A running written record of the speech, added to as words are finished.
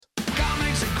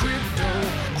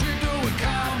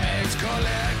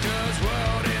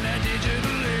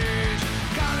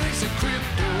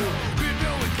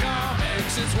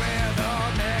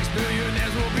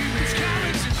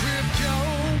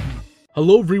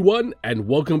Hello everyone, and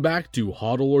welcome back to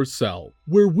HODL or Sell,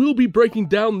 where we'll be breaking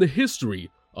down the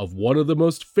history of one of the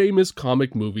most famous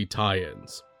comic movie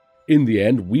tie-ins. In the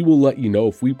end, we will let you know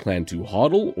if we plan to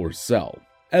HODL or sell.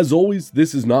 As always,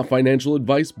 this is not financial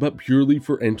advice, but purely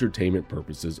for entertainment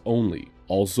purposes only.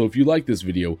 Also, if you like this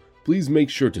video, please make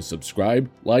sure to subscribe,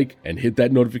 like, and hit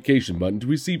that notification button to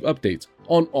receive updates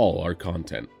on all our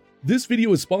content. This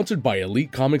video is sponsored by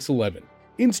Elite Comics 11.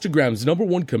 Instagram's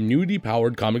 #1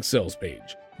 community-powered comic sales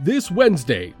page. This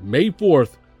Wednesday, May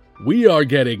 4th, we are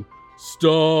getting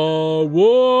Star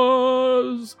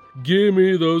Wars!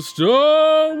 Gimme those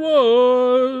Star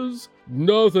Wars!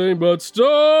 Nothing but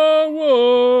Star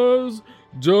Wars!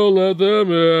 Don't let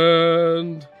them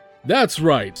end! That's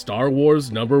right, Star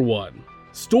Wars #1.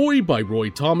 Story by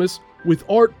Roy Thomas, with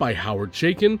art by Howard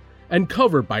Chaykin, and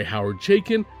cover by Howard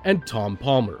Chaykin and Tom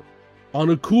Palmer.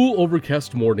 On a cool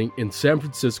overcast morning in San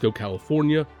Francisco,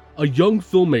 California, a young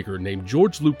filmmaker named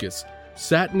George Lucas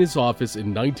sat in his office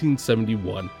in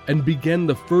 1971 and began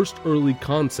the first early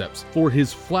concepts for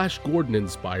his Flash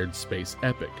Gordon-inspired space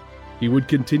epic. He would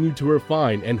continue to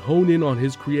refine and hone in on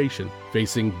his creation,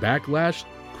 facing backlash,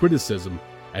 criticism,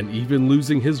 and even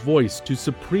losing his voice to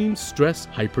supreme stress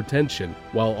hypertension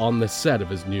while on the set of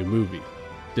his new movie.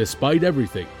 Despite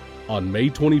everything, on May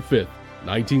 25th,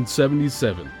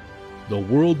 1977, the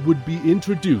world would be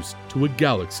introduced to a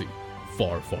galaxy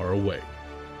far, far away.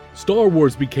 Star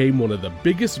Wars became one of the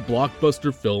biggest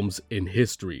blockbuster films in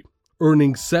history,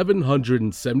 earning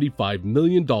 $775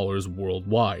 million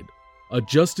worldwide.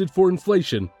 Adjusted for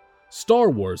inflation, Star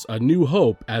Wars: A New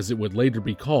Hope, as it would later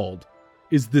be called,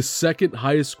 is the second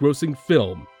highest grossing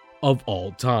film of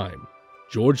all time.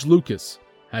 George Lucas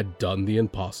had done the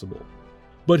impossible.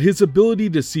 But his ability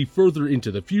to see further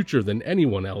into the future than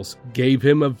anyone else gave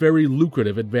him a very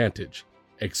lucrative advantage: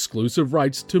 exclusive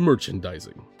rights to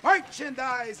merchandising.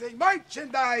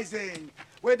 Merchandising!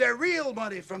 Where the real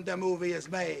money from the movie is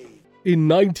made. In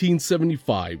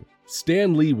 1975,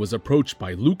 Stan Lee was approached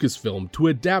by Lucasfilm to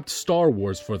adapt Star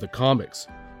Wars for the comics.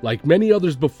 Like many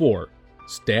others before,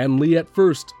 Stan Lee at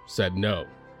first said no.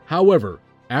 However,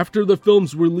 after the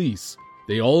film's release,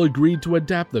 they all agreed to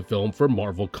adapt the film for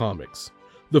Marvel Comics.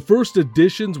 The first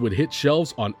editions would hit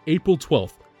shelves on April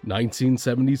 12,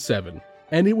 1977,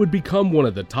 and it would become one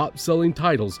of the top-selling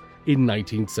titles in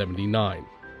 1979,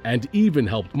 and even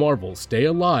helped Marvel stay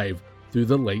alive through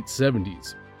the late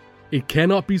 70s. It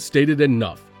cannot be stated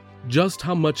enough just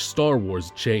how much Star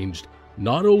Wars changed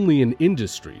not only an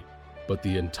industry, but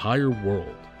the entire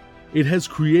world. It has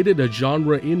created a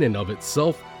genre in and of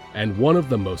itself and one of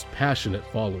the most passionate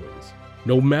followings.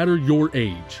 No matter your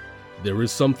age, there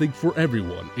is something for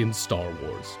everyone in Star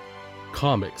Wars,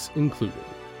 comics included.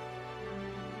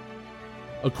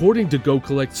 According to Go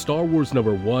Collect, Star Wars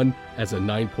 #1 as a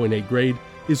 9.8 grade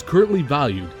is currently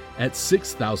valued at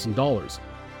 $6,000,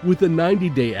 with a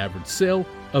 90-day average sale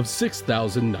of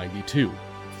 $6,092.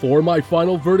 For my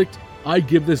final verdict, I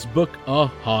give this book a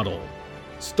HODL.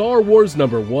 Star Wars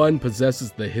 #1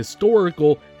 possesses the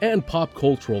historical and pop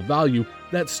cultural value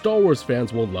that Star Wars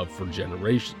fans will love for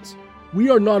generations. We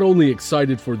are not only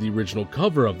excited for the original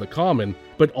cover of the common,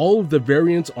 but all of the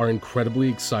variants are incredibly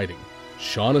exciting.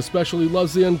 Sean especially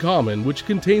loves the uncommon, which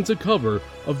contains a cover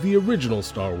of the original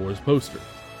Star Wars poster.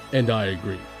 And I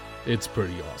agree, it's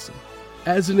pretty awesome.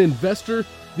 As an investor,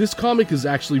 this comic is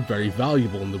actually very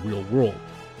valuable in the real world,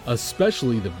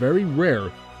 especially the very rare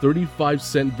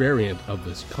 35-cent variant of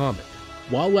this comic.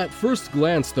 While at first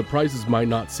glance the prices might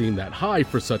not seem that high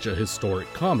for such a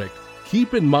historic comic,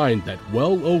 keep in mind that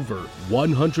well over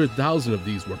 100,000 of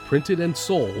these were printed and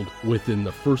sold within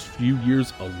the first few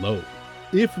years alone.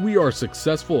 If we are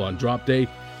successful on drop day,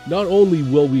 not only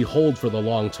will we hold for the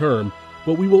long term,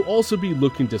 but we will also be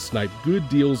looking to snipe good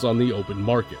deals on the open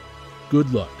market.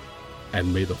 Good luck,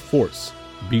 and may the Force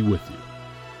be with you.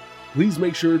 Please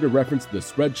make sure to reference the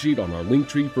spreadsheet on our link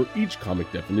tree for each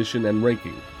comic definition and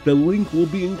ranking. The link will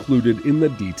be included in the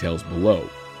details below.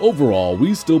 Overall,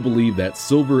 we still believe that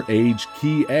Silver Age,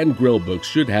 Key, and Grail books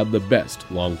should have the best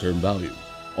long-term value.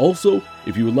 Also,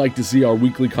 if you would like to see our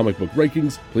weekly comic book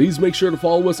rankings, please make sure to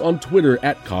follow us on Twitter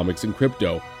at Comics and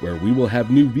Crypto, where we will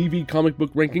have new VV comic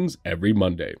book rankings every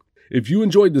Monday. If you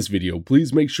enjoyed this video,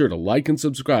 please make sure to like and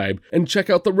subscribe, and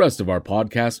check out the rest of our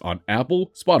podcasts on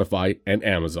Apple, Spotify, and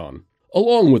Amazon.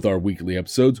 Along with our weekly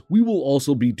episodes, we will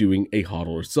also be doing a HODL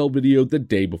or Sell video the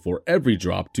day before every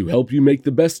drop to help you make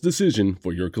the best decision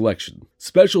for your collection.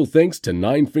 Special thanks to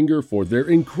Ninefinger for their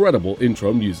incredible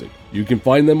intro music. You can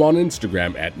find them on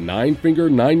Instagram at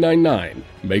Ninefinger999.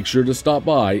 Make sure to stop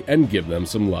by and give them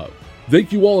some love.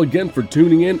 Thank you all again for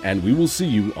tuning in, and we will see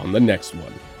you on the next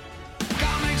one.